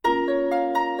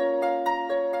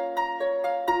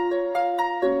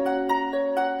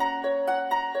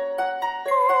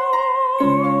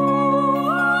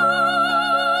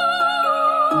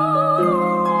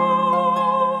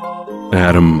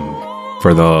Adam,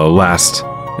 for the last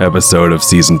episode of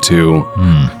Season 2,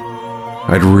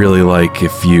 I'd really like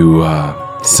if you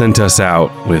sent us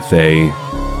out with a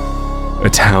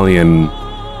Italian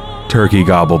turkey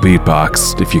gobble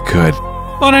beatbox, if you could.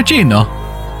 Monacino.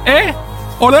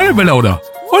 Oh, la la la la.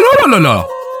 Oh, la la la la.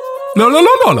 La la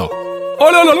la la la. Oh,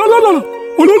 la la la la la.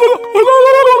 Oh, la la la.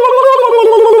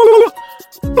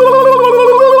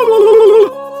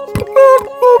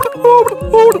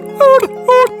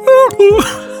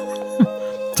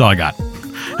 That's all I got.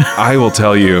 I will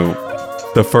tell you,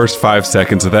 the first 5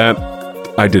 seconds of that,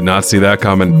 I did not see that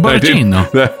coming.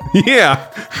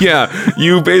 Yeah.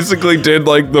 You basically did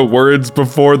like the words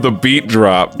before the beat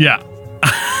drop. Yeah.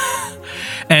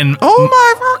 And oh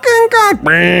my fucking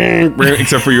god!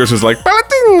 Except for yours was like,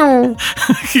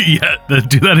 yeah,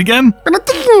 do that again.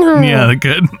 Yeah,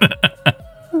 good.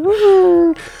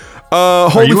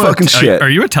 Holy fucking shit! Are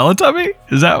you a Teletubby?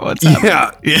 Is that what's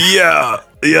happening? Yeah,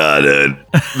 dude.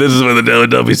 This is when the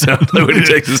Teletubby sounds like when he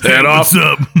takes his hat off. What's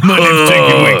up? My name's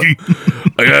Tinky Winky.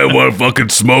 I got one fucking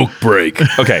smoke break.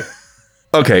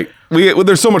 Okay.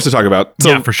 There's so much to talk about. So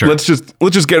yeah, for sure. Let's just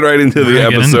get right into the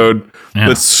episode.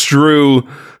 Let's strew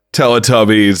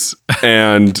Teletubbies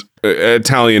and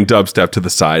Italian dubstep to the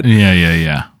side.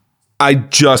 Yeah. I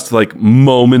just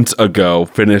moments ago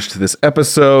finished this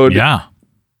episode. Yeah.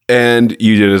 And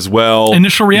you did as well.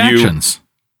 Initial reactions.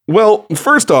 Well,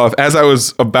 first off, as I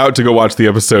was about to go watch the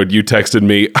episode, you texted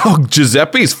me, "Oh,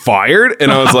 Giuseppe's fired,"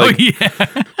 and I was like, yeah.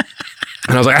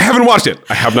 And I was like, I haven't watched it.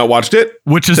 I have not watched it.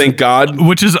 Thank God.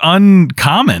 Which is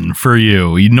uncommon for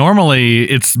you. Normally,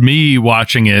 it's me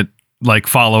watching it,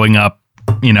 following up,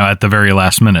 at the very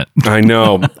last minute. I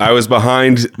know. I was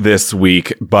behind this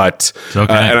week, but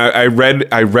okay. And I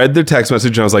read the text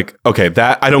message, and I was like, okay,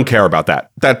 that I don't care about that.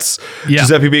 That's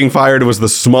Giuseppe being fired was the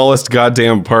smallest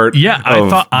goddamn part. Yeah, of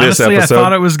this episode. I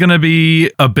thought it was going to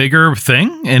be a bigger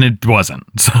thing, and it wasn't.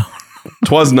 So.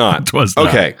 Twas not. Twas not.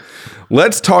 Okay.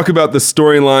 Let's talk about the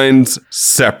storylines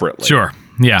separately. Sure.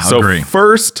 Yeah, so agree.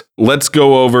 First, let's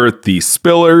go over the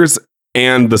Spillers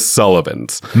and the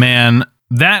Sullivans. Man,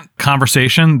 that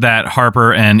conversation that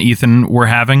Harper and Ethan were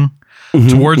having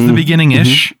towards the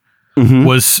beginning-ish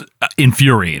was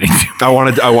infuriating. I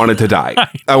wanted to die.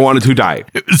 I wanted to die.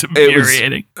 It was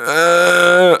infuriating.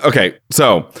 Okay,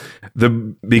 so the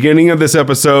beginning of this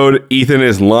episode, Ethan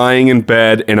is lying in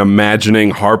bed and imagining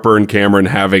Harper and Cameron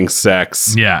having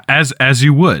sex. Yeah, as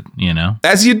you would,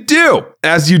 As you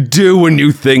do when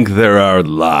you think there are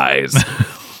lies.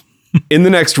 In the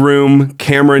next room,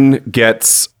 Cameron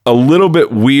gets a little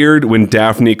bit weird when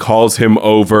Daphne calls him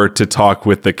over to talk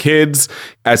with the kids.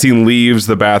 As he leaves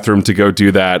the bathroom to go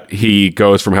do that, he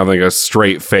goes from having a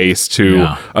straight face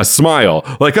to a smile,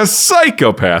 like a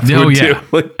psychopath would do.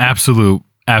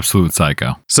 Absolute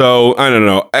psycho. So, I don't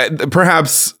know.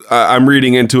 Perhaps I'm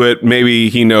reading into it. Maybe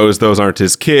he knows those aren't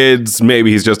his kids.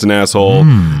 Maybe he's just an asshole.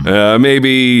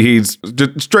 Maybe he's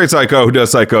just straight psycho who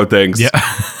does psycho things. Yeah.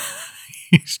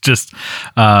 He's just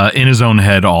in his own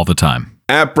head all the time.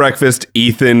 At breakfast,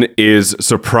 Ethan is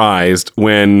surprised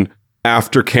when,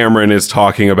 after Cameron is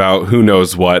talking about who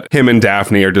knows what, him and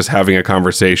Daphne are just having a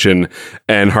conversation,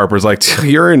 and Harper's like,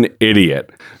 "You're an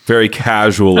idiot," very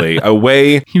casually.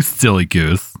 You silly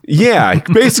goose. Yeah,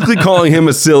 basically calling him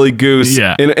a silly goose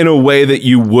in a way that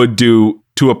you would do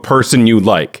to a person you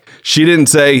like. She didn't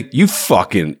say, "You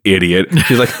fucking idiot."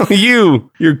 She's like, "Oh,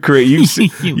 you're crazy.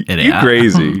 You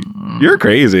crazy. You're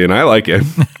crazy," and I like it.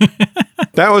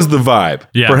 That was the vibe.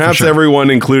 Yeah, perhaps everyone,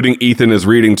 including Ethan, is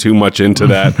reading too much into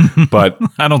that, but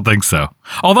I don't think so.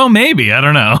 Although maybe, I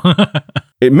don't know.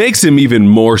 It makes him even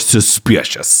more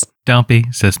suspicious. Don't be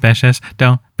suspicious.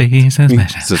 Don't be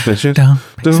suspicious. Suspicious. Don't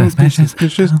be suspicious.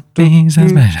 Don't be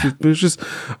suspicious.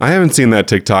 I haven't seen that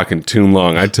TikTok in too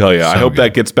long. I tell you. I hope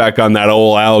that gets back on that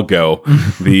old algo.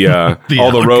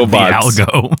 All the robots. The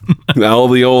algo. All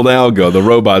the old algo. The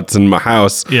robots in my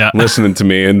house listening to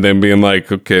me and then being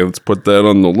like, okay, let's put that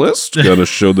on the list. Gotta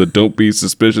show the don't be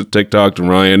suspicious TikTok to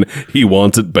Ryan. He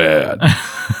wants it bad.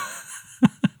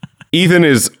 Ethan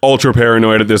is ultra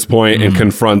paranoid at this point and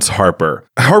confronts Harper.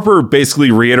 Harper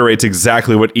basically reiterates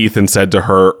exactly what Ethan said to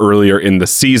her earlier in the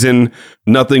season.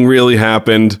 Nothing really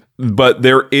happened, but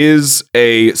there is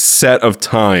a set of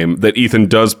time that Ethan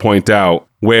does point out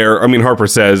where, Harper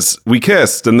says, "We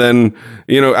kissed, and then,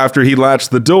 after he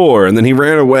latched the door, and then he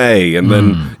ran away, and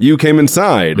then you came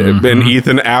inside." And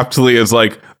Ethan aptly is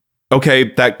like,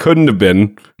 okay, that couldn't have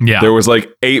been. Yeah. There was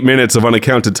 8 minutes of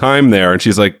unaccounted time there. And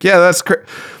she's like, yeah, that's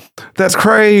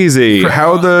crazy.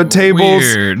 How the tables,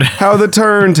 Weird. how the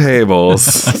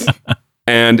turntables.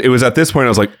 And it was at this point I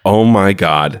was like, oh my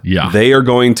God. Yeah. They are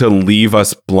going to leave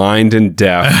us blind and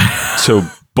deaf to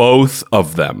both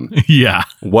of them. Yeah.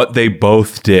 What they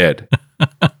both did.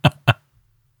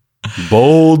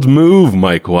 Bold move,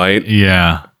 Mike White.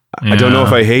 Yeah. I don't know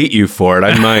if I hate you for it.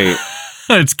 I might.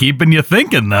 It's keeping you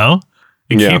thinking, though.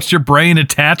 It keeps your brain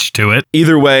attached to it.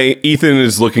 Either way, Ethan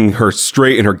is looking her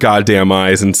straight in her goddamn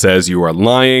eyes and says, you are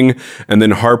lying. And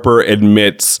then Harper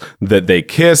admits that they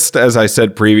kissed, as I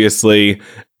said previously.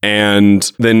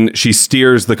 And then she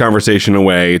steers the conversation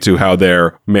away to how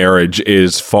their marriage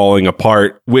is falling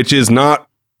apart, which is not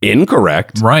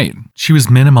incorrect. Right. She was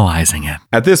minimalizing it.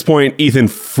 At this point, Ethan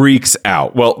freaks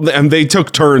out. Well, and they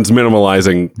took turns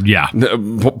minimalizing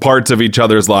parts of each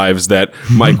other's lives that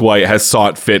Mike White has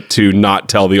sought fit to not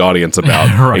tell the audience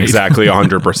about exactly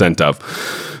 100%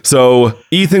 of. So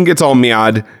Ethan gets all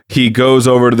mad. He goes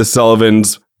over to the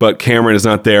Sullivans, but Cameron is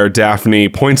not there. Daphne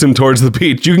points him towards the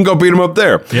beach. You can go beat him up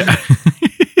there. Yeah.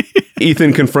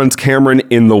 Ethan confronts Cameron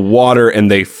in the water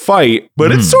and they fight,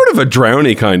 but it's sort of a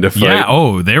drowny kind of fight. Yeah.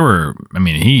 Oh,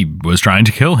 he was trying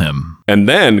to kill him. And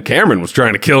then Cameron was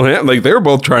trying to kill him. Like, they were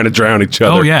both trying to drown each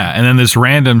other. Oh, yeah. And then this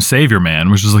random savior man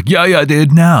was just like, yeah,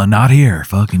 dude, no, not here.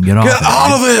 Fucking get off. Get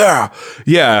out of here.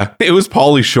 Yeah. It was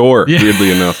Pauly Shore, weirdly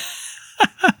enough.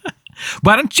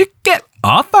 Why don't you get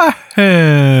off of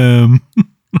him?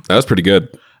 That was pretty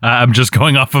good. I'm just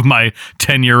going off of my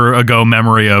 10-year ago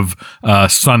memory of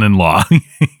Son-in-Law.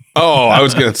 Oh, I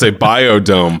was going to say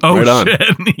Biodome. Oh, right on.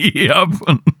 Shit. Yep.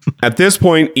 At this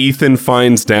point, Ethan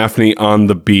finds Daphne on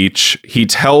the beach. He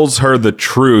tells her the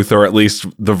truth, or at least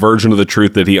the version of the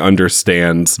truth that he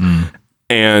understands.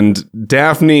 And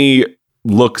Daphne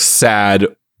looks sad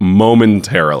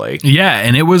momentarily. Yeah,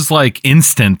 and it was like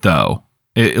instant, though.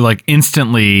 Like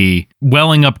instantly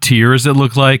welling up tears, it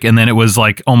looked like. And then it was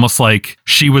like almost like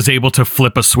she was able to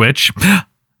flip a switch.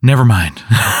 Never mind.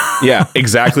 Yeah,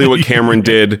 exactly what Cameron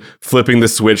did, flipping the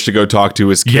switch to go talk to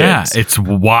his kids. Yeah, it's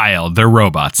wild. They're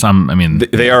robots.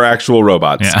 They are actual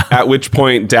robots. Yeah. At which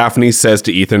point, Daphne says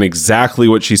to Ethan exactly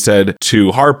what she said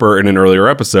to Harper in an earlier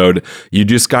episode. You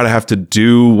just got to have to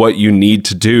do what you need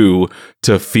to do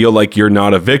to feel like you're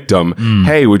not a victim.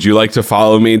 Hey, would you like to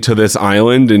follow me to this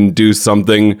island and do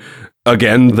something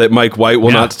again that Mike White will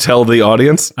not tell the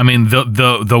audience? I mean,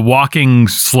 the walking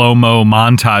slow-mo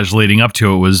montage leading up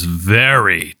to it was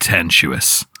very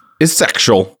tensuous. Is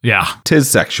sexual. Yeah. 'Tis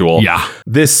sexual. Yeah.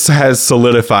 This has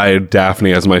solidified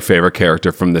Daphne as my favorite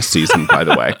character from this season, by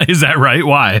the way. Is that right?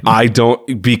 Why?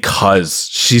 Because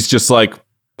she's just like,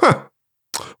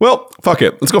 well, fuck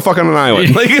it. Let's go fuck on an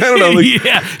island. Like, I don't know. Like,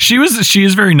 yeah, she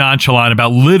is very nonchalant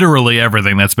about literally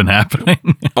everything that's been happening.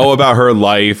 About her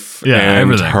life and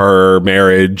everything. Her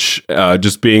marriage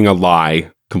just being a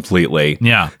lie completely.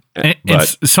 Yeah.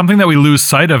 It's something that we lose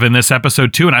sight of in this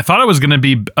episode too, and I thought it was going to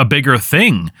be a bigger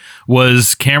thing,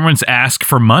 was Cameron's ask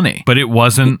for money, but it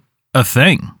wasn't a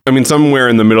thing. I mean, somewhere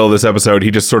in the middle of this episode,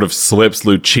 he just sort of slips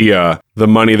Lucia the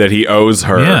money that he owes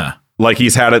her. Yeah. Like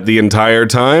he's had it the entire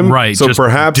time. Right. So just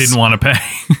perhaps didn't want to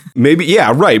pay. Maybe,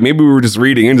 yeah, right. Maybe we were just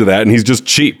reading into that and he's just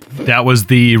cheap. That was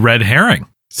the red herring.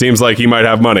 Seems like he might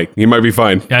have money. He might be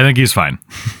fine. Yeah, I think he's fine.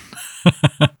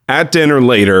 At dinner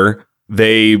later,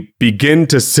 they begin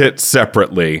to sit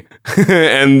separately.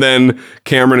 And then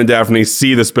Cameron and Daphne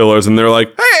see the Spillers and they're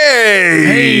like,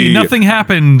 hey, nothing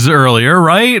happened earlier,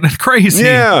 right? Crazy.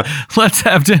 Yeah. Let's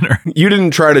have dinner. You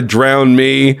didn't try to drown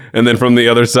me. And then from the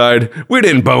other side, we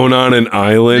didn't bone on an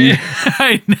island. Yeah,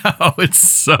 I know. It's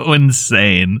so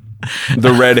insane.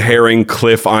 The red herring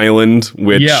cliff island,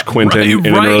 which Quentin in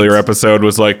an earlier episode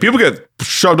was like, people get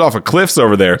shoved off of cliffs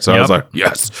over there. So I was like,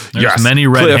 There's many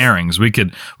red herrings. We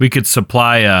could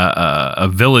supply a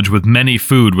village with many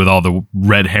food with all the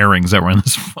red herrings that were in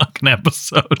this fucking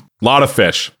episode. A lot of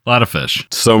fish.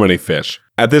 So many fish.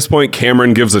 At this point,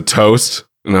 Cameron gives a toast.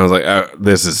 And I was like,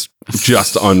 this is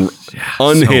just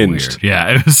unhinged. So yeah,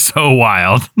 it was so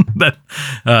wild. that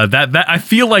I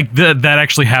feel like that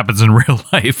actually happens in real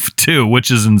life too,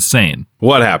 which is insane.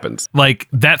 What happens? Like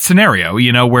that scenario,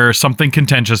 where something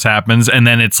contentious happens and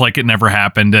then it's like it never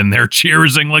happened and they're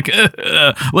cheersing like,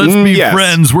 let's be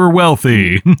friends, we're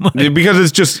wealthy. Because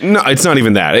it's just, no, it's not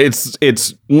even that.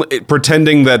 It's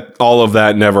pretending that all of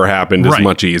that never happened is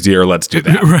much easier. Let's do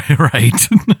that.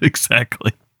 Right.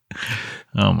 Exactly.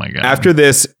 Oh my God. After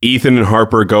this, Ethan and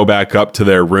Harper go back up to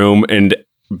their room and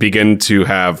begin to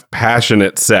have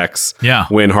passionate sex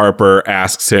when Harper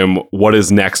asks him, what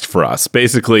is next for us?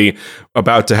 Basically,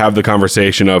 about to have the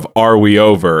conversation of, are we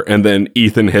over? And then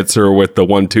Ethan hits her with the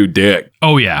 1-2 dick.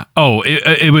 Oh, yeah. Oh,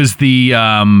 it was the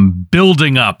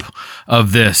building up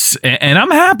of this. And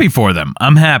I'm happy for them.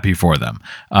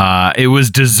 It was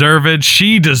deserved.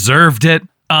 She deserved it,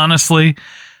 honestly.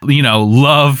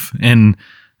 Love and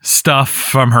stuff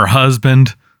from her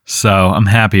husband. So I'm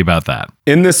happy about that.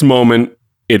 In this moment,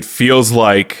 it feels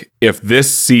like if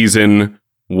this season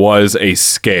was a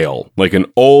scale, like an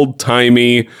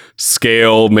old-timey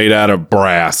scale made out of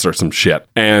brass or some shit,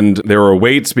 and there were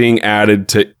weights being added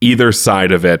to either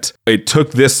side of it, it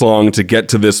took this long to get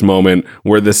to this moment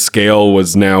where the scale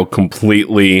was now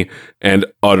completely and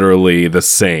utterly the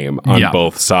same on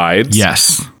both sides.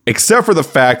 Yes. Except for the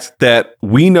fact that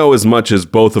we know as much as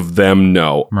both of them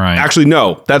know. Right. Actually,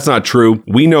 no, that's not true.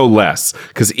 We know less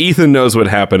because Ethan knows what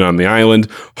happened on the island.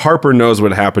 Harper knows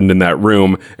what happened in that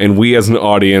room. And we as an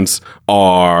audience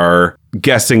are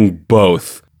guessing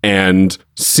both and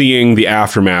seeing the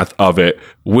aftermath of it,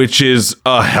 which is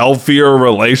a healthier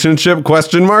relationship, ?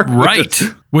 Right.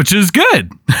 Which is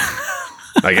good.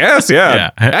 I guess,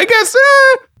 yeah. I guess,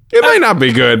 it might not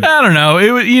be good. I don't know.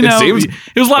 It was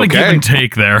a lot of give and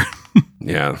take there.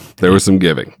 Yeah, there was some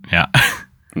giving. Yeah.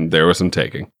 There was some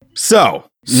taking. So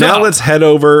now let's head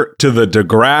over to the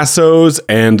DeGrassos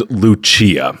and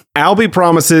Lucia. Albie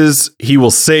promises he will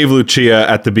save Lucia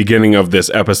at the beginning of this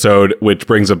episode, which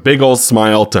brings a big old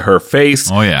smile to her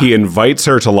face. Oh, yeah. He invites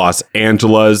her to Los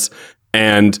Angeles,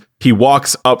 and he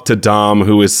walks up to Dom,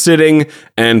 who is sitting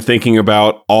and thinking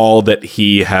about all that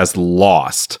he has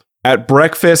lost. At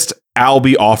breakfast,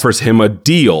 Albie offers him a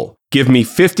deal. Give me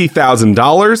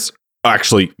 $50,000,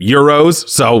 actually euros,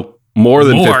 so more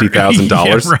than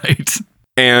 $50,000. Yeah, right.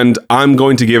 And I'm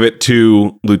going to give it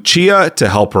to Lucia to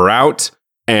help her out.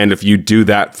 And if you do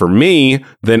that for me,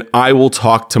 then I will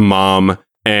talk to Mom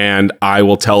and I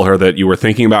will tell her that you were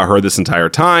thinking about her this entire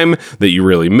time, that you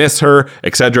really miss her,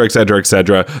 etc., etc.,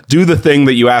 etc. Do the thing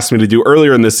that you asked me to do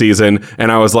earlier in the season.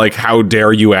 And I was like, how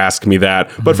dare you ask me that?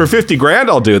 But for $50,000,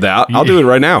 I'll do that. I'll do it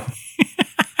right now.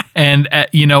 And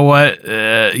you know what?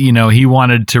 He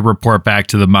wanted to report back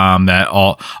to the mom that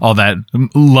all that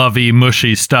lovey,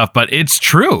 mushy stuff, but it's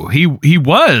true. He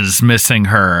was missing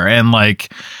her, and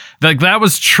like that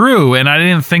was true. And I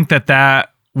didn't think that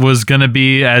was going to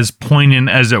be as poignant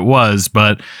as it was,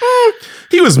 but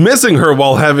he was missing her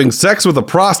while having sex with a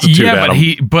prostitute. Yeah, but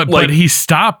he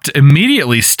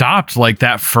immediately stopped like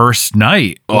that first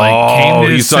night. Like,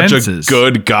 he's such a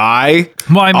good guy.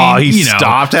 Well, I mean, he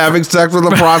stopped having sex with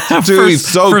a prostitute.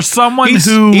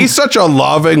 He's such a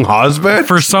loving husband.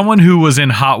 For someone who was in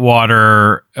hot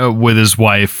water with his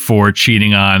wife for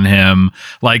cheating on him,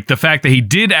 like the fact that he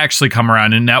did actually come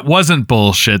around and that wasn't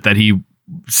bullshit, that he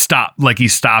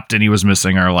stopped and he was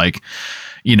missing her,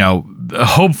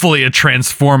 hopefully a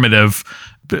transformative,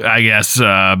 I guess,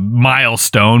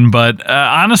 milestone. But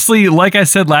honestly, like I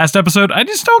said last episode, I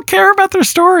just don't care about their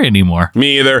story anymore.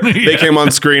 Me either. They came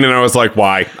on screen and I was like,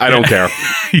 why? I don't care.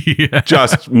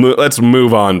 Let's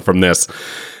move on from this.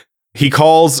 He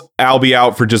calls Albie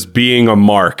out for just being a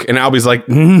mark. And Albie's like,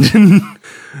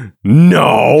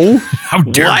 no. How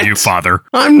dare you, father?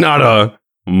 I'm not a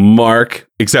mark,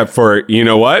 except for, you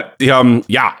know what? He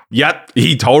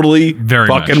totally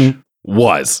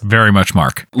was. Very much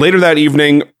Mark. Later that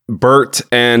evening, Bert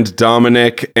and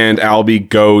Dominic and Albie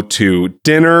go to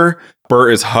dinner.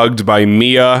 Bert is hugged by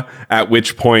Mia, at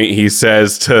which point he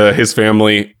says to his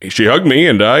family, she hugged me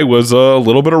and I was a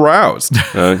little bit aroused.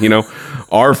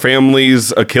 Our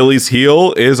family's Achilles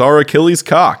heel is our Achilles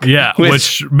cock. Yeah,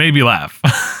 which made me laugh.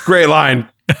 Great line.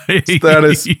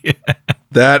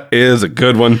 That is a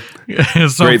good one.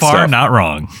 So Great far, stuff. Not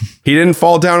wrong. He didn't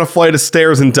fall down a flight of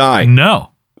stairs and die.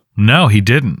 No, he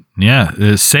didn't.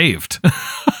 Yeah, saved.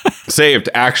 Saved.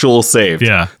 Actual saved.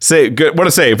 Yeah. Good. What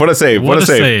a save. What a save. What a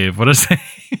save.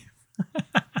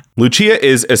 Lucia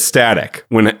is ecstatic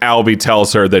when Albie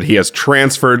tells her that he has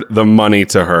transferred the money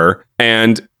to her.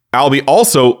 And Albie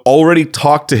also already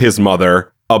talked to his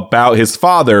mother about his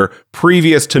father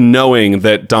previous to knowing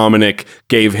that Dominic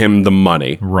gave him the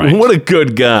money. Right. What a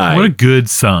good guy. What a good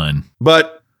son.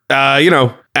 But,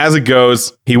 As it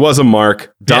goes, he was a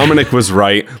mark. Dominic was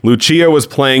right. Lucia was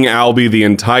playing Albie the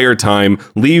entire time,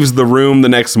 leaves the room the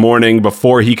next morning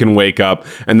before he can wake up.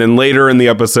 And then later in the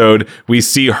episode, we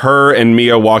see her and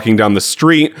Mia walking down the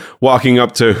street, walking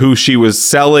up to who she was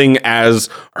selling as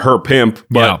her pimp,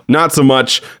 but not so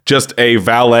much just a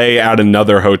valet at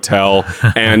another hotel.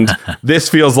 And this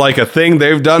feels like a thing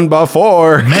they've done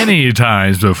before. Many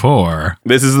times before.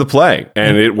 This is the play,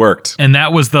 and it worked. And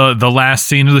that was the last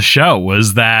scene of the show,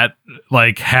 was that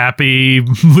like happy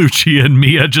Lucia and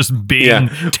Mia just being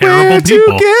terrible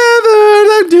people.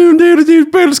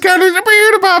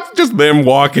 Just them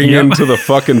walking into the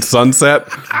fucking sunset.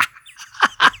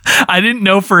 I didn't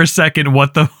know for a second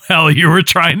what the hell you were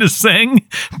trying to sing,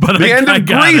 but the end of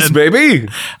Grease, baby.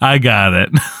 I got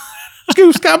it.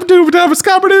 Lucia,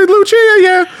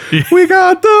 yeah. We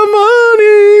got the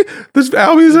money. This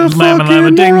Albie's a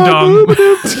fucking ding dong.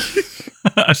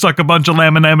 I suck a bunch of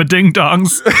llama ding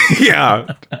dongs. Yeah.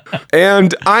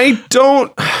 And I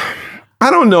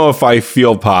don't know if I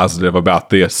feel positive about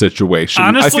the situation.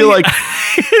 Honestly, I feel like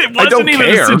it wasn't even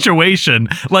a situation.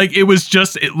 Like, it was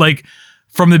just like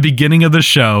from the beginning of the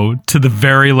show to the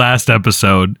very last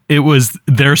episode, it was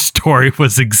their story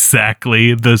was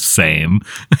exactly the same.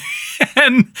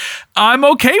 And I'm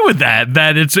okay with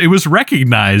that it was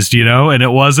recognized, and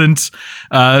it wasn't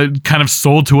kind of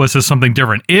sold to us as something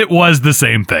different. It was the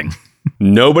same thing.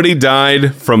 Nobody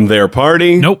died from their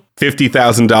party. Nope.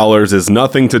 $50,000 is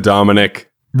nothing to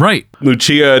Dominic. Right.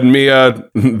 Lucia and Mia,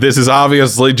 this is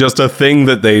obviously just a thing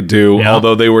that they do,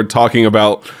 although they were talking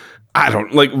about,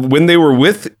 when they were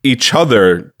with each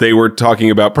other, they were talking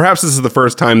about, perhaps this is the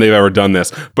first time they've ever done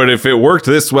this, but if it worked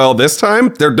this well this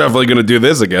time, they're definitely going to do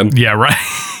this again. Yeah, right.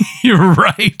 You're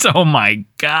right. Oh my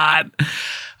God.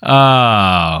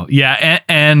 Yeah,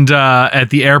 and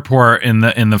at the airport in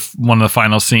the one of the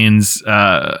final scenes,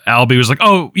 Albie was like,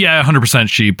 "Oh yeah, 100%,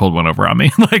 she pulled one over on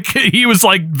me." Like, he was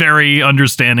like very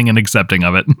understanding and accepting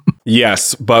of it.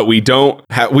 Yes, but we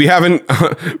haven't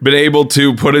been able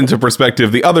to put into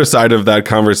perspective the other side of that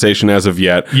conversation as of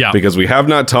yet. Yeah, because we have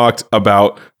not talked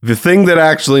about the thing that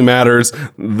actually matters,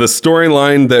 the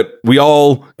storyline that we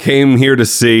all came here to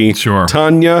see. Sure,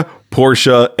 Tanya,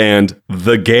 Portia, and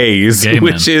the gays,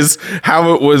 which is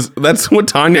how it was. That's what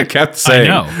Tanya kept saying.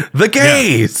 I know. The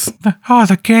gays. Yeah. Oh,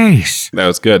 the gays. That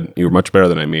was good. You were much better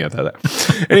than me at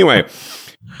that. Anyway,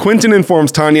 Quentin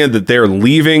informs Tanya that they're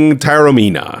leaving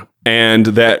Taormina and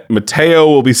that Mateo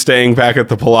will be staying back at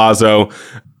the Palazzo.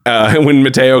 When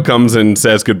Mateo comes and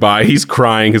says goodbye, he's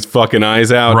crying his fucking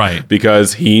eyes out. Right.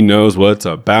 Because he knows what's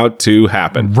about to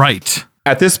happen. Right.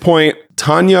 At this point,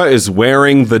 Tanya is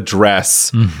wearing the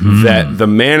dress that the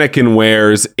mannequin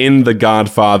wears in The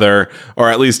Godfather, or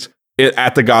at least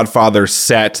at the Godfather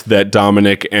set that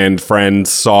Dominic and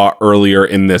friends saw earlier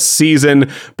in this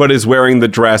season, but is wearing the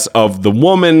dress of the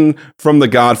woman from The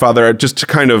Godfather, just to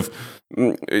kind of...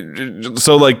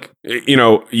 So, like,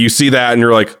 you see that and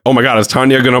you're like, oh my God, is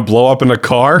Tanya going to blow up in a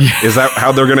car? Yeah. Is that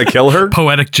how they're going to kill her?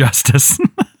 Poetic justice.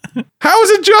 How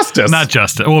is it justice? Not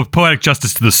justice. Well, poetic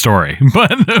justice to the story, but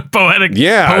poetic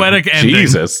ending.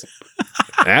 Jesus.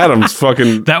 Adam's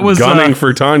fucking gunning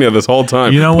for Tanya this whole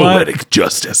time. You know what? Poetic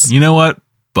justice. You know what?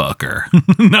 Fuck her.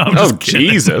 No, I'm just kidding.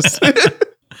 Jesus.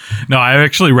 No, I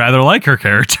actually rather like her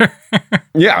character.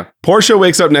 Yeah. Portia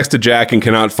wakes up next to Jack and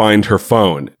cannot find her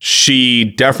phone. She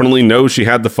definitely knows she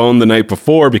had the phone the night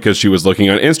before because she was looking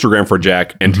on Instagram for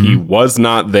Jack and he was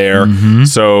not there.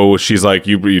 So she's like,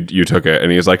 you took it.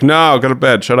 And he's like, no, go to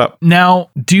bed. Shut up. Now,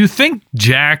 do you think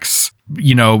Jack's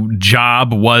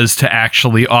job was to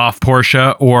actually off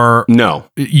Portia, or no?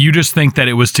 You just think that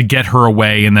it was to get her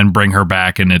away and then bring her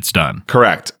back and it's done?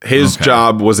 Correct. His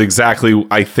job was exactly,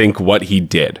 I think, what he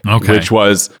did, which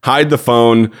was hide the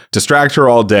phone, distract her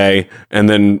all day, and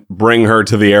then bring her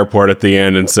to the airport at the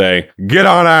end and say, get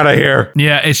on out of here.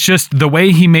 Yeah, it's just the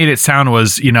way he made it sound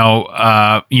was,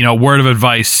 word of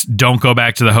advice, don't go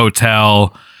back to the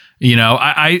hotel.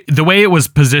 The way it was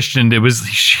positioned, he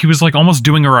was like almost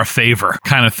doing her a favor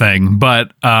kind of thing.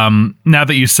 But now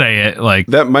that you say it, like,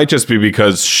 that might just be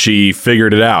because she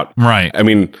figured it out. Right. I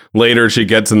mean, later she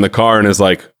gets in the car and is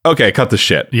like, okay, cut the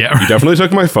shit. Yeah. You definitely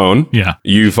took my phone. Yeah.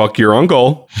 You fuck your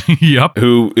uncle. Yep.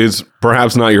 Who is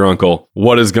perhaps not your uncle.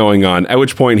 What is going on? At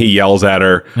which point he yells at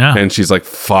her and she's like,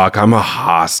 fuck, I'm a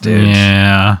hostage.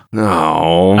 Yeah.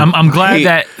 No. I'm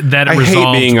glad that it resolved.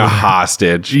 I hate being a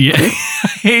hostage. Yeah. I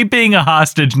hate being a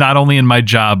hostage, not only in my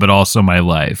job, but also my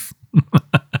life.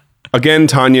 Again,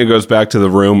 Tanya goes back to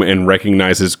the room and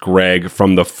recognizes Greg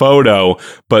from the photo,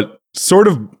 but sort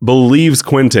of believes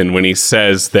Quentin when he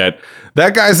says that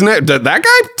guy's that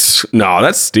guy? No,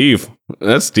 that's Steve.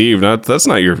 That's Steve. That's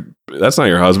not your that's not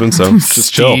your husband, so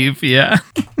just chill. Steve, yeah.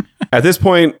 At this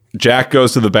point, Jack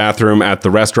goes to the bathroom at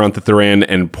the restaurant that they're in,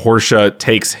 and Portia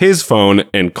takes his phone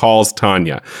and calls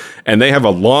Tanya. And they have a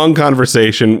long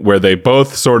conversation where they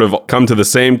both sort of come to the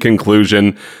same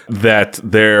conclusion that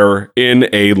they're in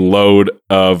a load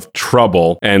of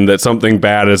trouble and that something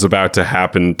bad is about to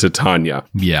happen to Tanya.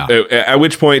 Yeah. At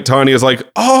which point, Tanya's like,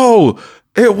 oh,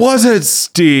 it wasn't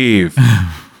Steve.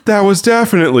 That was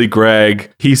definitely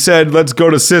Greg. He said, let's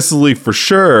go to Sicily for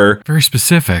sure. Very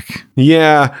specific.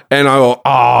 Yeah. And I go,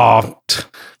 oh,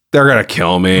 they're going to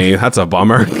kill me. That's a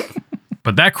bummer.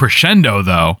 But that crescendo,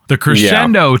 though, the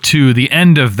crescendo to the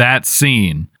end of that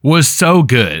scene was so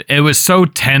good. It was so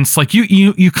tense. Like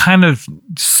you kind of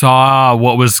saw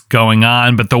what was going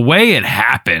on, but the way it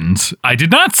happened, I did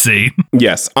not see.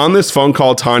 Yes. On this phone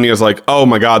call, Tanya's like, oh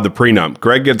my God, the prenup.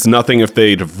 Greg gets nothing if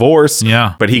they divorce.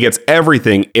 Yeah. But he gets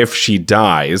everything if she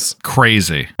dies.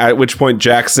 Crazy. At which point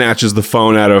Jack snatches the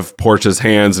phone out of Portia's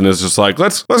hands and is just like,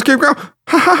 let's keep going.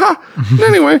 Ha ha ha.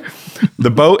 Anyway, the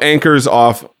boat anchors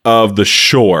off of the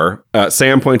shore.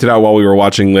 Sam pointed out while we were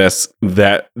watching this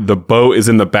that the boat is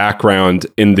in the background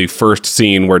in the first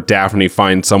scene where Daphne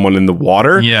finds someone in the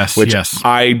water. Yes, which yes.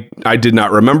 I did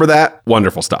not remember that.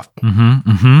 Wonderful stuff.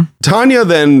 Mm-hmm, mm-hmm. Tanya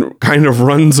then kind of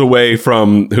runs away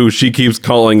from who she keeps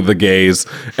calling the gays,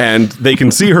 and they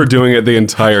can see her doing it the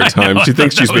entire time. She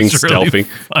thinks she's being stealthy.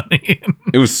 Funny.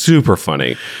 It was super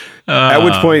funny. At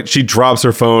which point she drops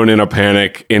her phone in a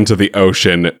panic into the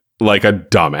ocean like a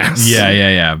dumbass.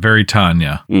 Yeah. Very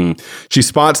Tanya. She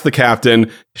spots the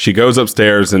captain. She goes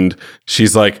upstairs and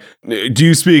she's like, do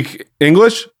you speak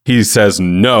English? He says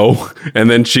no. And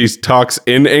then she talks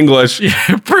in English.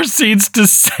 Yeah, proceeds to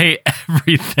say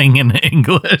everything in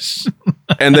English.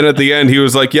 And then at the end, he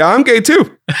was like, yeah, I'm gay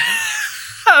too.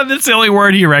 That's the only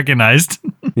word he recognized.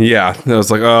 Yeah. I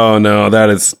was like, oh no,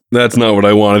 that's not what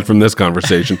I wanted from this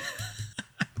conversation.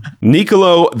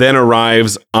 Nicolo then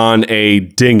arrives on a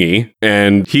dinghy,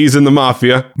 and he's in the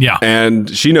mafia. Yeah. And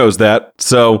she knows that.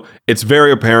 So it's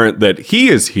very apparent that he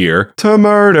is here to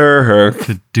murder her.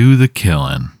 To do the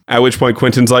killing. At which point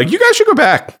Quentin's like, you guys should go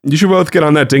back. You should both get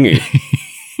on that dinghy.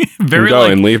 Very go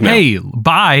like, and leave now. Hey,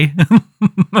 bye.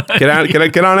 Get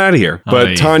on out of here.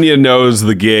 But Tanya knows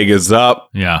the gig is up.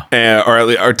 Yeah.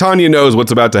 Or Tanya knows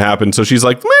what's about to happen. So she's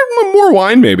like, more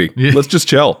wine maybe. Yeah. Let's just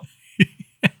chill.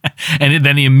 And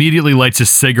then he immediately lights a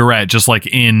cigarette, just like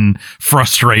in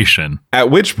frustration. At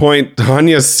which point,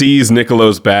 Tanya sees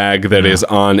Nicolo's bag that is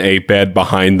on a bed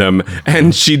behind them,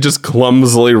 and she just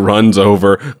clumsily runs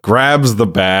over, grabs the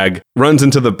bag, runs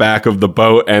into the back of the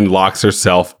boat, and locks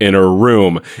herself in her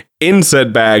room. In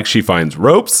said bag, she finds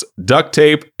ropes, duct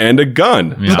tape, and a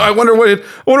gun. Yeah. So I wonder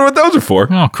what those are for.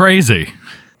 Oh, crazy.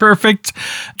 Perfect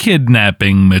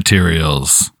kidnapping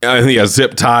materials. Yeah,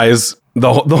 zip ties,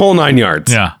 the whole 9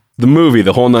 yards. Yeah. The movie,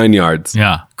 the whole 9 yards.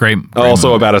 Yeah, great Also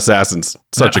movie. about assassins.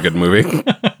 Such a good movie.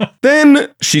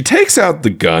 Then she takes out the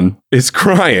gun, is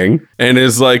crying, and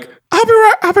is like, I'll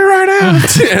be right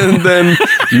out. And then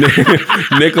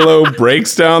Nicolo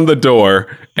breaks down the door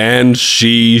and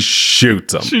she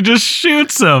shoots him. She just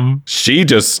shoots him. She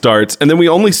just starts. And then we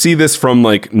only see this from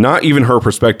like, not even her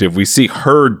perspective. We see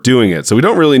her doing it. So we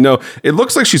don't really know. It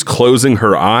looks like she's closing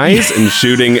her eyes and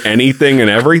shooting anything and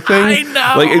everything. I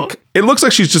know. Like it looks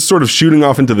like she's just sort of shooting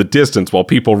off into the distance while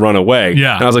people run away.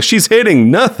 Yeah. And I was like, she's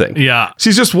hitting nothing. Yeah.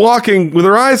 She's just walking with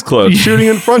her eyes closed, shooting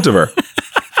in front of her.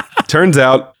 Turns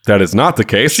out that is not the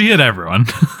case. She hit everyone.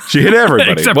 She hit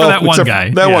everybody. Except for that one guy.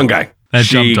 That one guy. That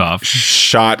she jumped off.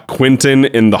 Shot Quentin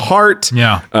in the heart.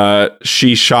 Yeah.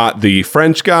 She shot the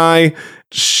French guy.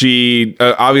 She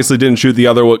obviously didn't shoot the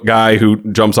other guy who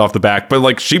jumps off the back, but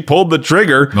like she pulled the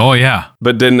trigger. Oh, yeah.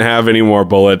 But didn't have any more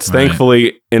bullets. Right.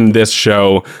 Thankfully, in this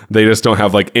show, they just don't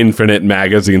have like infinite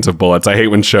magazines of bullets. I hate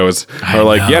when shows are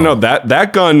like, yeah, no,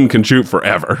 that gun can shoot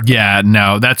forever. Yeah,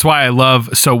 no, that's why I love.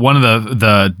 So one of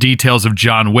the details of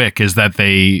John Wick is that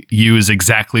they use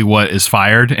exactly what is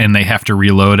fired and they have to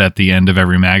reload at the end of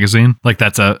every magazine. Like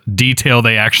that's a detail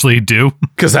they actually do.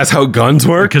 Because that's how guns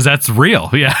work? Because that's real,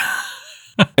 yeah.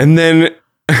 And then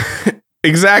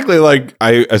exactly like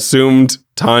I assumed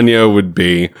Tanya would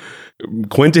be,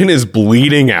 Quentin is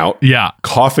bleeding out. Yeah.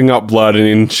 Coughing up blood.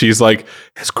 And she's like,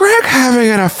 is Greg having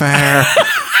an affair?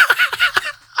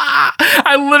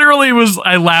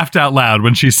 I laughed out loud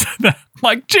when she said that.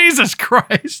 Like, Jesus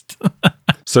Christ.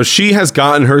 So she has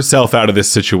gotten herself out of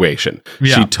this situation.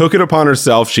 Yeah. She took it upon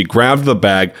herself. She grabbed the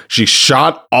bag. She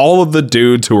shot all of the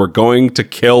dudes who were going to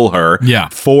kill her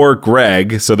for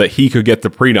Greg so that he could get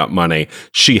the prenup money.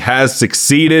 She has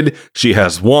succeeded. She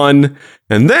has won.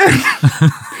 And then...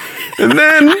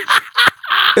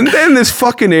 And then this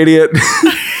fucking idiot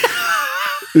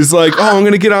He's like, oh, I'm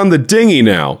going to get on the dinghy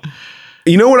now.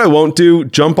 You know what I won't do?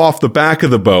 Jump off the back of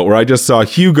the boat where I just saw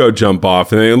Hugo jump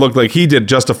off and it looked like he did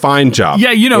just a fine job. Yeah,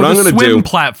 you know, what the swim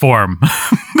platform.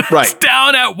 That's right.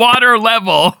 Down at water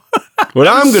level. What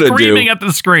I'm going to do. Screaming at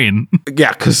the screen.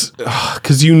 Yeah,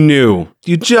 because you knew.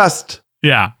 You just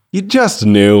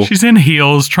knew. She's in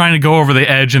heels trying to go over the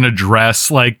edge in a dress.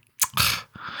 Like,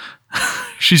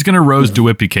 she's going to Rose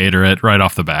DeWippy-Cater it right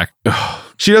off the back.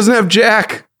 She doesn't have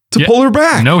Jack to pull her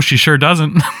back. No, she sure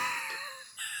doesn't.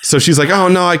 So she's like, oh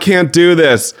no, I can't do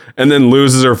this. And then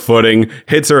loses her footing,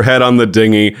 hits her head on the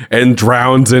dinghy, and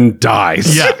drowns and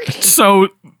dies. Yeah. So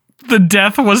the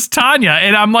death was Tanya.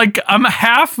 And I'm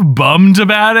half bummed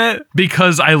about it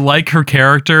because I like her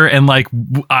character and like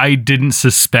I didn't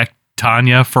suspect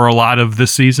Tanya for a lot of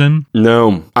this season.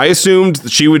 No. I assumed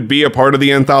she would be a part of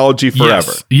the anthology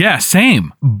forever. Yes. Yeah,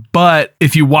 same. But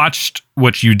if you watched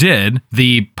what you did,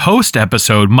 the post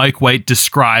episode, Mike White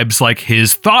describes like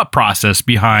his thought process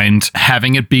behind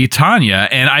having it be Tanya.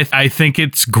 And I think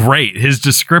it's great. His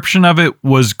description of it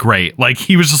was great. Like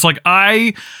he was just like,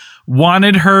 I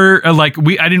wanted her, I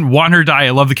didn't want her to die. I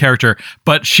love the character,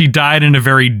 but she died in a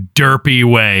very derpy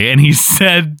way. And he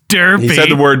said derpy. He said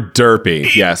the word derpy.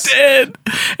 He yes. did.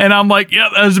 And I'm like, yeah,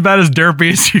 that was about as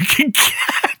derpy as you can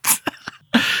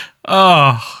get.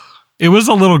 Oh, it was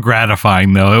a little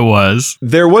gratifying though. It was.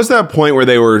 There was that point where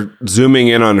they were zooming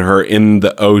in on her in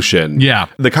the ocean. Yeah.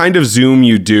 The kind of zoom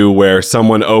you do where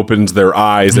someone opens their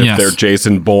eyes if they're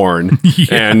Jason Bourne.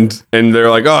 Yeah. And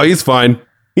they're like, oh, he's fine.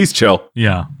 He's chill.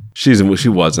 Yeah. She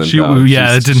wasn't.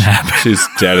 It didn't happen. She's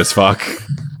dead as fuck.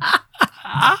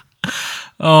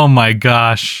 Oh my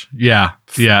gosh. Yeah.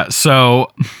 Yeah. So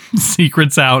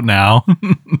secret's out now.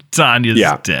 Tanya's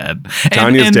dead.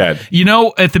 Tanya's dead. You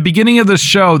know, at the beginning of the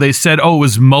show, they said, oh, it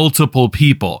was multiple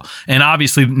people. And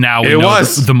obviously now we know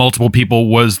the multiple people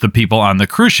was the people on the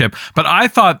cruise ship. But I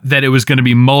thought that it was going to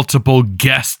be multiple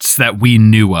guests that we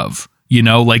knew of, you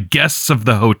know, like guests of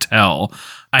the hotel.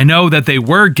 I know that they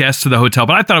were guests of the hotel,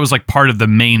 but I thought it was like part of the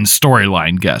main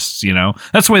storyline guests, you know?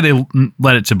 That's the way they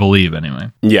led it to believe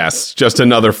anyway. Yes, just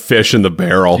another fish in the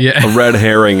barrel. Yeah. A red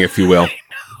herring, if you will.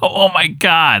 Oh my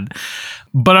God.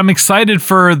 But I'm excited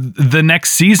for the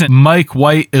next season. Mike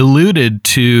White alluded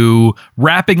to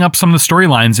wrapping up some of the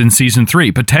storylines in season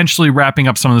 3, potentially wrapping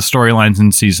up some of the storylines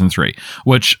in season 3,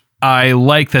 which I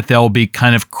like that they'll be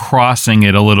kind of crossing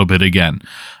it a little bit again.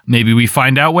 Maybe we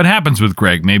find out what happens with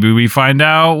Greg. Maybe we find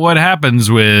out what happens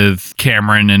with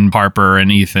Cameron and Harper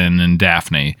and Ethan and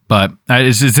Daphne. But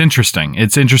it's interesting.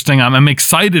 It's interesting. I'm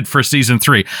excited for season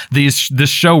 3. This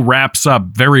show wraps up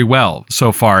very well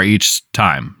so far each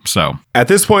time. So at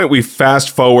this point, we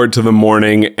fast forward to the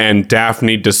morning and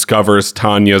Daphne discovers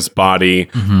Tanya's body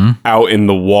out in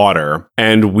the water.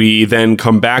 And we then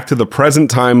come back to the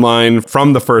present timeline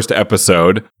from the first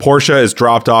episode. Portia is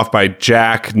dropped off by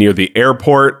Jack near the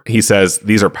airport. He says,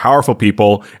 these are powerful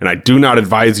people, and I do not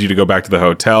advise you to go back to the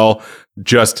hotel.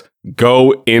 Just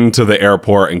go into the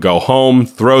airport and go home,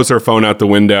 throws her phone out the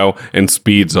window, and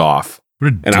speeds off.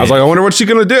 And I was like, I wonder what she's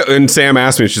going to do. And Sam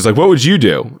asked me, she's like, what would you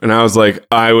do? And I was like,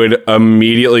 I would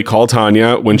immediately call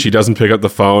Tanya. When she doesn't pick up the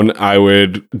phone, I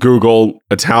would Google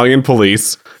Italian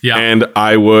police, and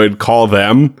I would call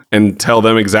them and tell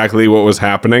them exactly what was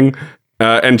happening.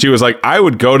 And she was like, I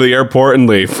would go to the airport and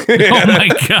leave. Oh my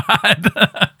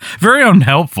God. Very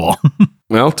unhelpful.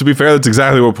 Well, to be fair, that's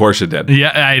exactly what Portia did. Yeah,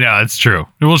 I know. It's true.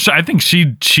 Well, I think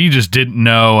she just didn't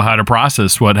know how to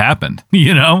process what happened,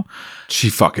 you know? She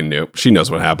fucking knew. She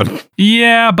knows what happened.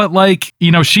 Yeah, but like,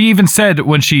 you know, she even said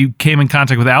when she came in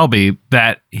contact with Albie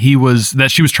that she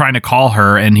was trying to call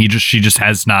her and she just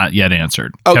has not yet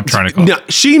answered. Kept trying to call. No,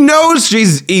 she knows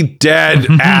she's dead,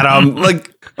 Adam.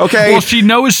 Like, okay. Well,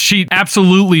 she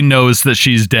absolutely knows that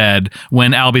she's dead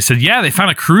when Albie said, yeah, they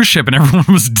found a cruise ship and everyone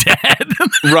was dead.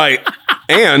 Right.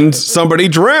 And somebody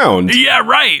drowned. Yeah,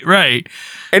 right.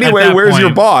 Anyway, where's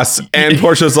your boss? And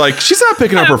Portia's like, she's not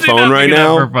picking up her phone right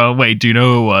now. Wait, do you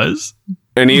know who it was?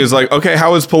 And he was like, okay,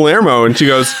 how was Palermo? And she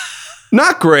goes,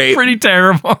 not great. Pretty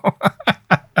terrible.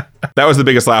 That was the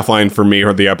biggest laugh line for me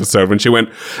for the episode when she went,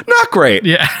 not great.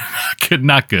 Yeah,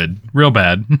 not good. Real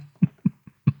bad.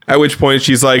 At which point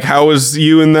she's like, how was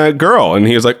you and that girl? And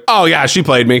he was like, oh yeah, she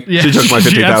played me. Yeah, she took my $50,000.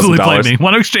 She absolutely played me.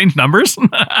 Want to exchange numbers?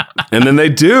 And then they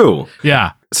do.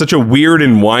 Yeah. Such a weird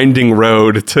and winding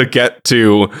road to get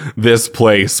to this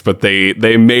place, but they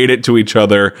made it to each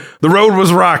other. The road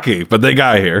was rocky, but they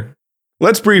got here.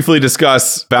 Let's briefly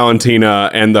discuss Valentina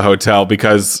and the hotel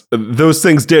because those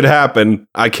things did happen.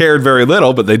 I cared very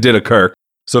little, but they did occur.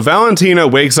 So Valentina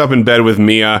wakes up in bed with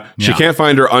Mia. She can't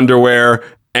find her underwear.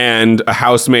 and a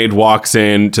housemaid walks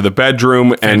into the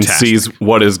bedroom and sees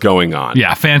what is going on.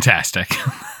 Yeah, fantastic.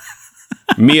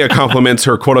 Mia compliments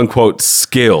her quote-unquote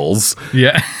skills.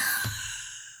 Yeah.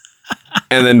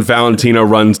 And then Valentina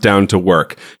runs down to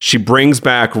work. She brings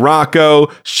back Rocco.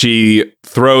 She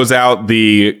throws out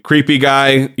the creepy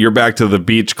guy. You're back to the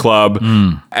beach club.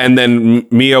 And then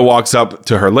Mia walks up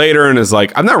to her later and is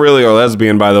like, I'm not really a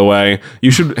lesbian, by the way.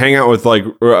 You should hang out with like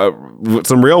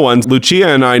some real ones. Lucia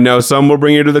and I know some will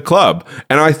bring you to the club.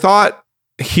 And I thought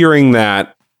hearing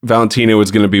that Valentina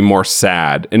was going to be more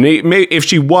sad. And if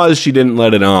she was, she didn't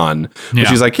let it on. But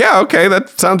she's like, yeah, okay, that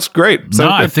sounds great.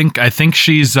 I think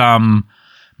she's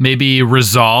maybe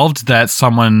resolved that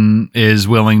someone is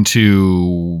willing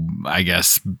to, I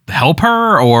guess, help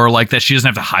her, or like that she doesn't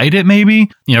have to hide it,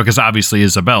 maybe. Because obviously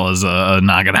Isabella's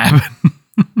not going to happen.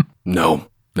 No,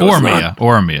 or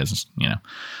Mia's,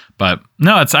 But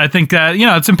no, I think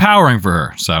it's empowering for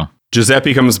her. So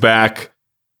Giuseppe comes back.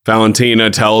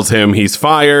 Valentina tells him he's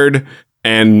fired,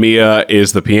 and Mia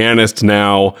is the pianist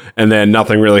now, and then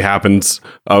nothing really happens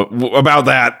about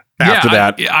that after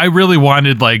that. I really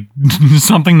wanted like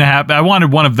something to happen. I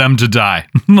wanted one of them to die.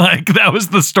 Like that was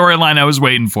the storyline I was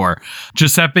waiting for.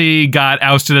 Giuseppe got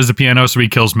ousted as a piano, so he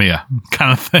kills Mia,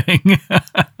 kind of thing.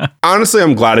 Honestly,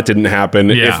 I'm glad it didn't happen.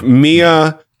 Yeah. If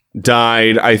Mia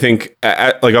died, I think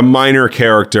like a minor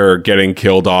character getting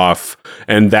killed off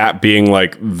and that being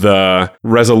like the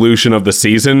resolution of the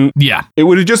season, it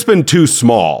would have just been too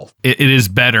small. It is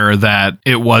better that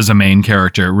it was a main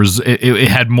character. It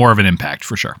had more of an impact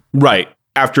for sure. Right.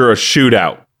 After a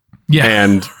shootout. Yeah.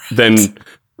 And then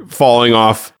falling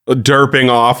off, derping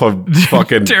off a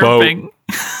fucking boat.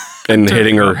 And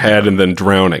hitting her head and then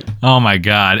drowning. Oh my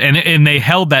God. And they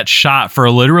held that shot for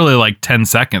literally like 10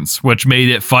 seconds, which made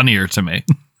it funnier to me.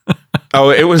 Oh,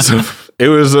 it was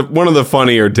one of the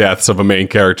funnier deaths of a main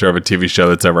character of a TV show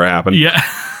that's ever happened. Yeah.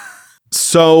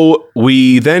 So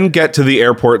we then get to the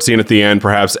airport scene at the end.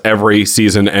 Perhaps every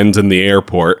season ends in the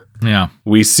airport. Yeah.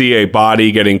 We see a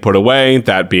body getting put away,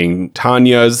 that being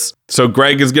Tanya's. So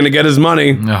Greg is going to get his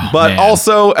money. Oh, but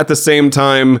also at the same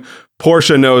time,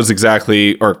 Portia knows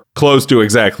exactly or close to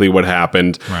exactly what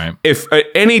happened. Right. If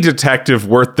any detective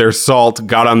worth their salt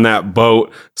got on that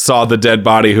boat, saw the dead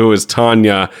body who is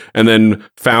Tanya, and then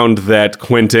found that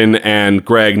Quentin and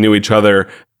Greg knew each other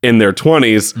in their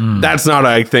 20s, that's not,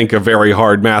 I think, a very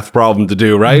hard math problem to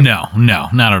do, right? No,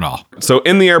 not at all. So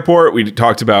in the airport, we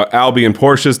talked about Albie and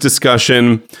Portia's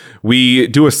discussion. We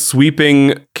do a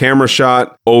sweeping camera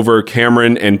shot over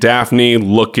Cameron and Daphne,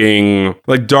 looking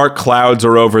like dark clouds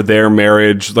are over their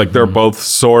marriage. Like they're both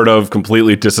sort of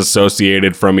completely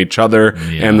disassociated from each other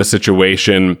and the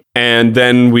situation. And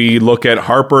then we look at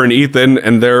Harper and Ethan,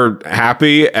 and they're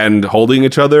happy and holding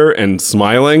each other and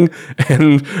smiling.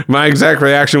 And my exact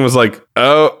reaction was like,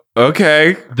 oh,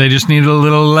 okay. They just need a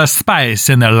little less spice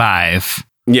in their life.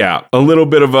 Yeah, a little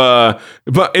bit of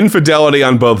but infidelity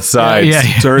on both sides.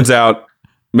 Turns out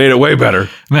made it way better.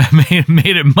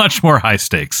 Made it much more high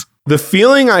stakes. The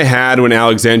feeling I had when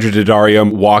Alexandra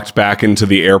Daddario walked back into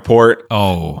the airport.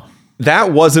 Oh.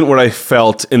 That wasn't what I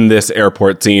felt in this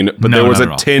airport scene, but there was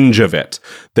a tinge of it.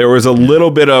 There was a little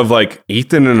bit of like,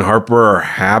 Ethan and Harper are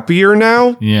happier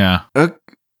now? Yeah.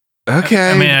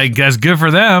 Okay. I mean, I guess good for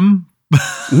them.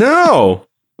 No.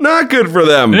 Not good for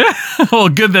them. Yeah. Well,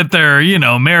 good that their,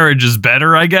 marriage is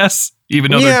better, I guess.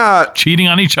 Even though they're cheating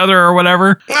on each other or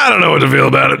whatever. I don't know what to feel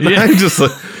about it. Yeah.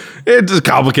 It's just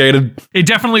complicated. It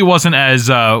definitely wasn't as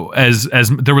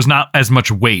there was not as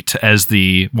much weight as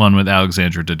the one with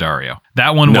Alexandra Daddario.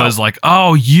 That one was like,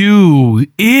 oh, you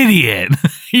idiot.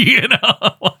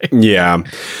 Yeah.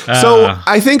 So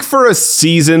I think for a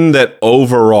season that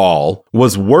overall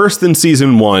was worse than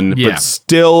season one, but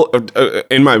still,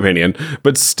 in my opinion,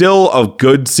 but still a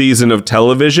good season of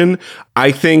television,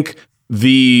 I think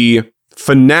the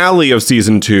finale of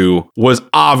season 2 was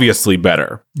obviously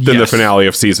better than the finale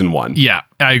of season 1. Yeah,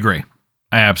 I agree.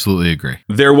 I absolutely agree.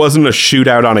 There wasn't a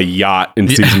shootout on a yacht in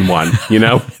season 1,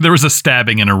 There was a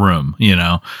stabbing in a room,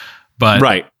 but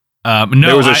right. No,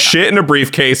 there was a shit in a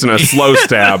briefcase and a slow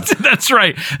stab. That's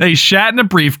right. They shat in a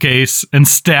briefcase and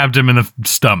stabbed him in the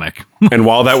stomach. And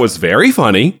while that was very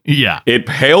funny, it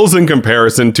pales in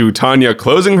comparison to Tanya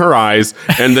closing her eyes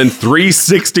and then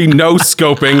 360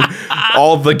 no-scoping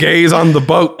all the gays on the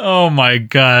boat. Oh my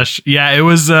gosh. Yeah, it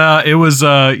was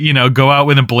go out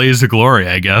with a blaze of glory,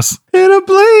 I guess. In a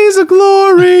blaze of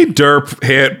glory. Derp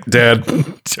hit, dead.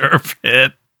 Derp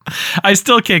hit. I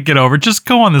still can't get over it. Just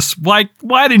go on this. Why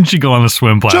didn't you go on the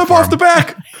swim platform? Jump off the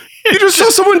back. You just saw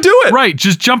someone do it. Right.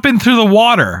 Just jump in through the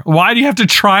water. Why do you have to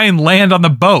try and land on the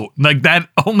boat? Like that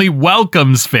only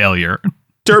welcomes failure.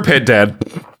 Derp hit dead.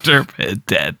 Derp hit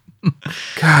dead.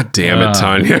 God damn it,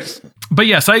 Tanya. But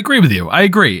yes, I agree with you. I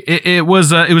agree. It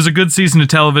was a good season of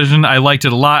television. I liked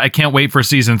it a lot. I can't wait for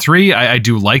season 3. I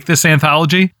do like this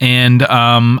anthology, and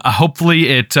hopefully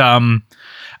it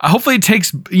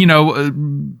takes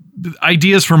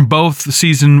ideas from both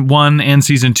season 1 and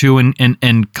season 2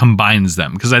 and combines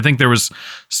them, because I think there was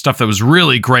stuff that was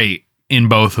really great in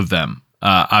both of them.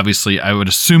 Obviously, I would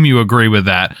assume you agree with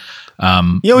that.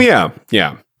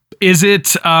 Yeah. Is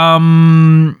it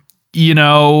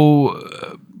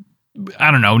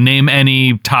I don't know, name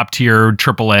any top tier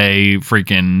AAA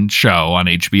freaking show on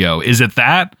HBO. Is it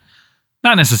that?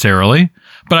 Not necessarily,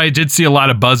 but I did see a lot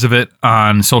of buzz of it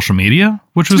on social media,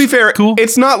 which was, to be fair, cool.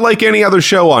 It's not like any other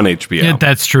show on HBO. Yeah,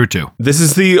 that's true too. This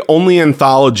is the only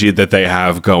anthology that they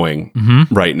have going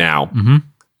right now. Mm-hmm.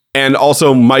 And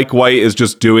also, Mike White is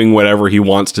just doing whatever he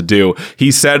wants to do.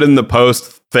 He said in the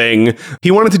post thing,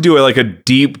 he wanted to do a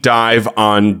deep dive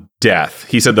on death.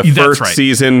 He said the first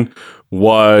season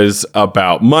was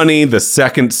about money, the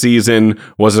second season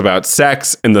was about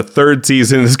sex, and the third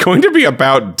season is going to be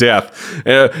about death.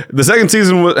 The second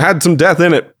season had some death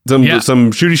in it, some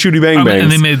shooty bang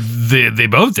bangs. And they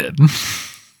both did.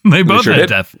 They both had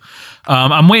death.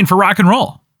 I'm waiting for rock and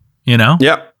roll,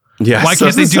 Yep. Yes, why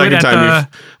can't they do it at the?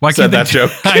 Why can't that joke?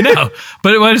 I know,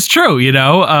 but it's true.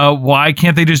 Why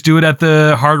can't they just do it at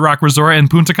the Hard Rock Resort in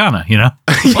Punta Cana? Yeah.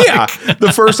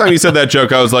 The first time you said that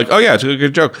joke, I was like, oh yeah, it's a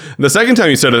good joke. The second time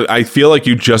you said it, I feel like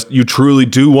you truly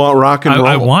do want rock and roll.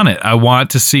 I want it. I want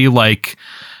to see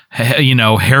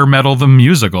hair metal the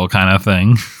musical kind of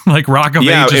thing, like Rock of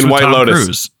Ages in with White Tom Lotus.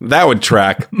 Cruise. That would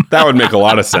track. That would make a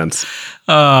lot of sense.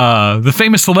 The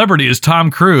famous celebrity is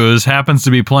Tom Cruise, happens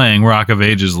to be playing Rock of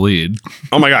Ages lead.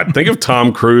 Oh my God! Think if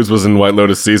Tom Cruise was in White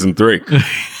Lotus season 3.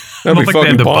 That'd be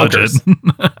fucking bonkers.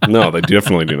 No, they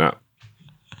definitely do not.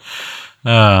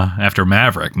 After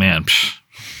Maverick, man.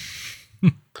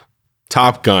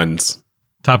 Top Guns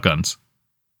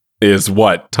is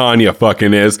what Tanya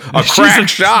fucking is. Crack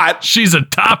shot. She's a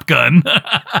Top Gun.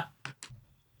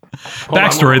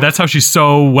 Backstory, that's how she's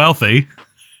so wealthy.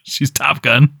 She's Top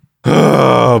Gun.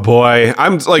 Oh boy.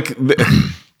 I'm like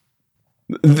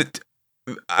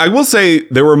I will say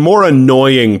there were more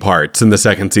annoying parts in the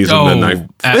second season than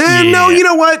no, you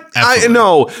know what?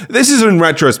 No, this is in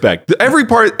retrospect. Every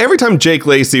time Jake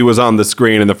Lacey was on the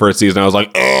screen in the first season, I was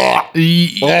like,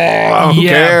 who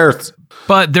cares?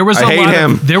 But there was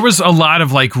a lot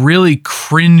of really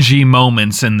cringy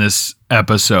moments in this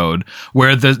episode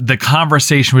where the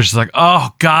conversation was just like, oh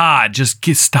God, just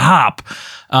stop.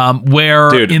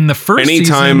 In the first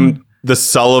anytime the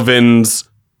Sullivans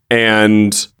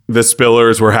and the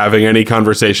Spillers were having any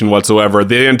conversation whatsoever,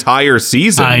 the entire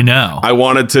season, I know, I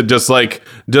wanted to just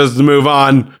move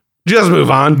on.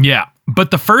 Yeah.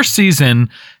 But the first season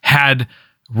had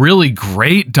really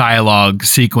great dialogue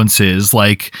sequences,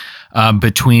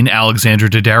 between Alexandra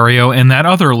Daddario and that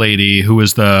other lady who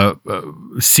was the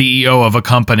CEO of a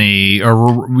company, or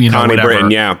Connie whatever.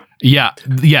 Britton, yeah.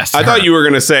 Yes. I thought you were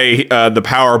going to say the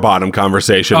power bottom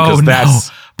conversation, but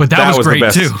that was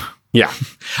great too. Yeah.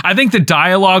 I think the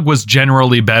dialogue was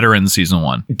generally better in season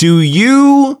 1. Do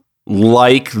you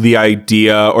like the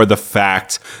idea or the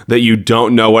fact that you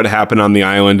don't know what happened on the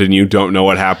island and you don't know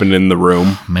what happened in the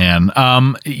room? Man,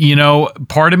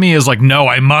 part of me is like, no,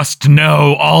 I must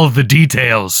know all of the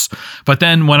details. But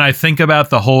then when I think about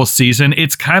the whole season,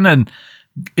 it's kind of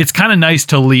nice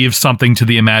to leave something to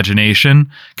the imagination,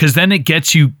 because then it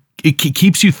keeps you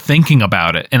thinking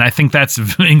about it. And I think that's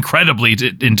incredibly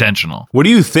intentional. What do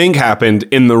you think happened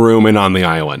in the room and on the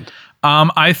island?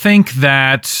 I think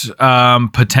that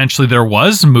potentially there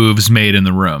was moves made in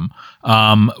the room.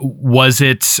 Was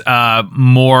it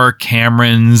more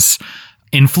Cameron's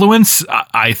influence?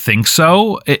 I think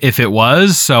so, if it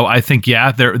was. So I think,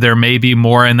 there may be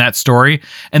more in that story.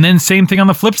 And then same thing on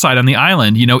the flip side on the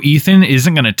island. Ethan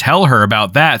isn't going to tell her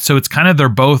about that. So it's kind of they're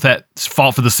both at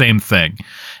fault for the same thing.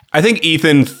 I think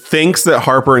Ethan thinks that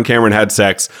Harper and Cameron had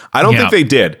sex. I don't think they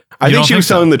did. I think she was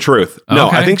telling the truth. No,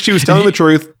 I think she was telling the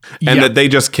truth and that they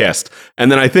just kissed.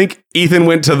 And then I think Ethan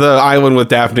went to the island with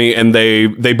Daphne and they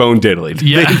bone diddlied.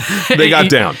 Yeah. They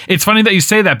got down. It's funny that you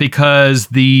say that, because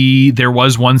there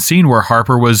was one scene where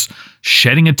Harper was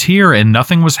shedding a tear and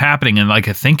nothing was happening. And I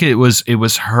think it was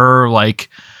her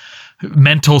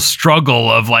mental struggle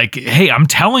of hey, I'm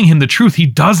telling him the truth. He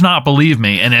does not believe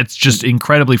me. And it's just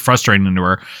incredibly frustrating to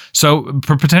her. So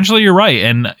potentially you're right.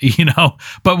 And,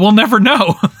 but we'll never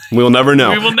know. We'll never know.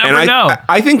 We will never know.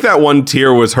 I think that one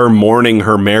tear was her mourning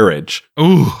her marriage.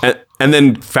 Ooh. And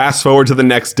then fast forward to the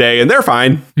next day and they're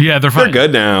fine. Yeah, they're fine. They're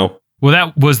good now.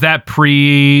 Well, was that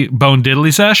pre Bone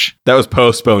Diddley sesh? That was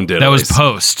post Bone Diddley. That was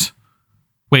post.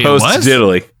 Wait, post it was?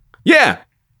 Diddley. Yeah.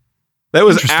 That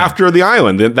was after the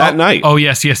island that night. Oh,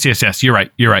 yes. You're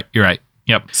right.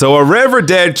 Yep. So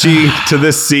arrivederci to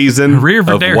this season of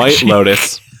White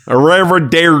Lotus.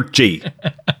 Arrivederci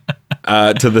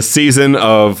to the season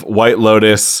of White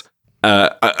Lotus.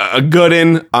 A good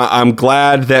in. I'm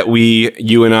glad that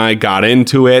you and I got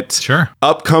into it. Sure.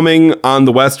 Upcoming on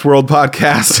the Westworld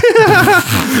podcast,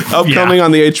 upcoming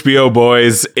on the HBO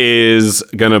Boys is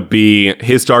going to be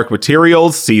His Dark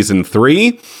Materials season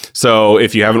 3. So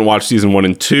if you haven't watched season 1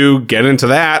 and 2, get into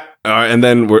that. And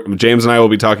then James and I will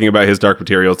be talking about His Dark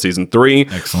Materials season 3.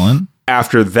 Excellent.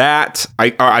 After that, I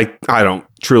don't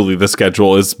truly, the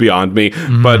schedule is beyond me,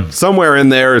 but somewhere in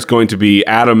there is going to be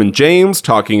Adam and James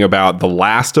talking about The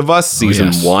Last of Us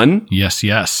season 1.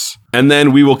 Yes. And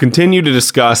then we will continue to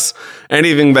discuss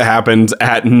anything that happens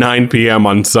at 9 p.m.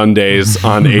 on Sundays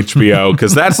on HBO,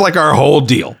 because that's like our whole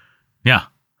deal. Yeah.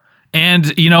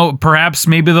 And, perhaps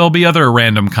maybe there'll be other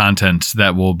random content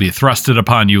that will be thrusted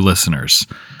upon you listeners.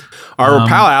 Our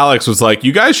pal Alex was like,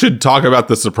 you guys should talk about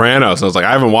The Sopranos. And I was like,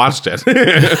 I haven't watched it.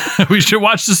 We should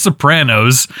watch The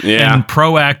Sopranos and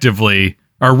proactively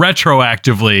or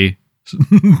retroactively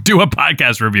do a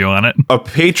podcast review on it. A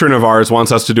patron of ours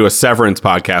wants us to do a Severance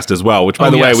podcast as well, which, by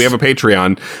the way, we have a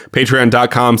Patreon,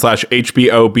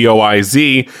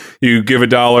 patreon.com/HBOBOIZ. You give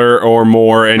 $1 or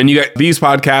more, and you get these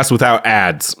podcasts without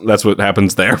ads. That's what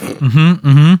happens there.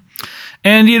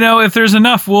 And, if there's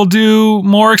enough, we'll do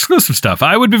more exclusive stuff.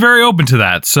 I would be very open to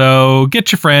that. So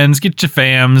get your friends, get your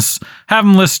fams, have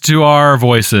them listen to our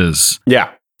voices.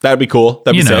 Yeah, that'd be cool.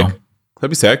 That'd be sick.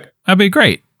 That'd be sick. That'd be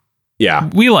great.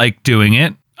 Yeah. We like doing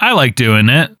it. I like doing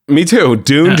it. Me too.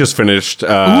 Dune just finished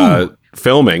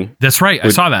filming. That's right. I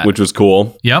saw that. Which was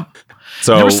cool. Yep.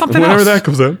 So there was something whenever else. that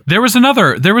comes out. There was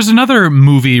another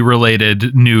movie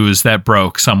related news that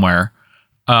broke somewhere.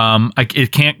 I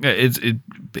can't.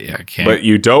 But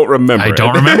you don't remember. I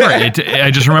don't remember it.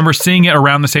 I just remember seeing it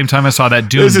around the same time I saw that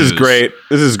Dune. This is great.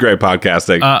 This is great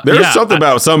podcasting. There's something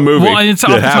about some movie. Well, it's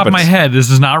off the top of my head.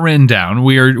 This is not written down.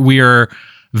 We are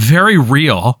very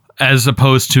real, as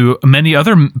opposed to many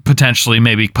other potentially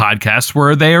maybe podcasts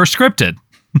where they are scripted.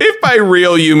 If by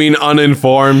real you mean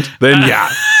uninformed, then yeah.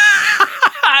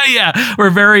 Yeah, we're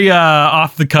very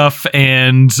off the cuff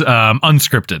and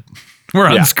unscripted. We're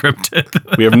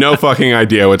unscripted. We have no fucking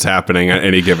idea what's happening at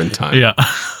any given time. Yeah.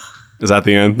 Is that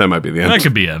the end? That might be the end. That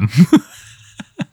could be end.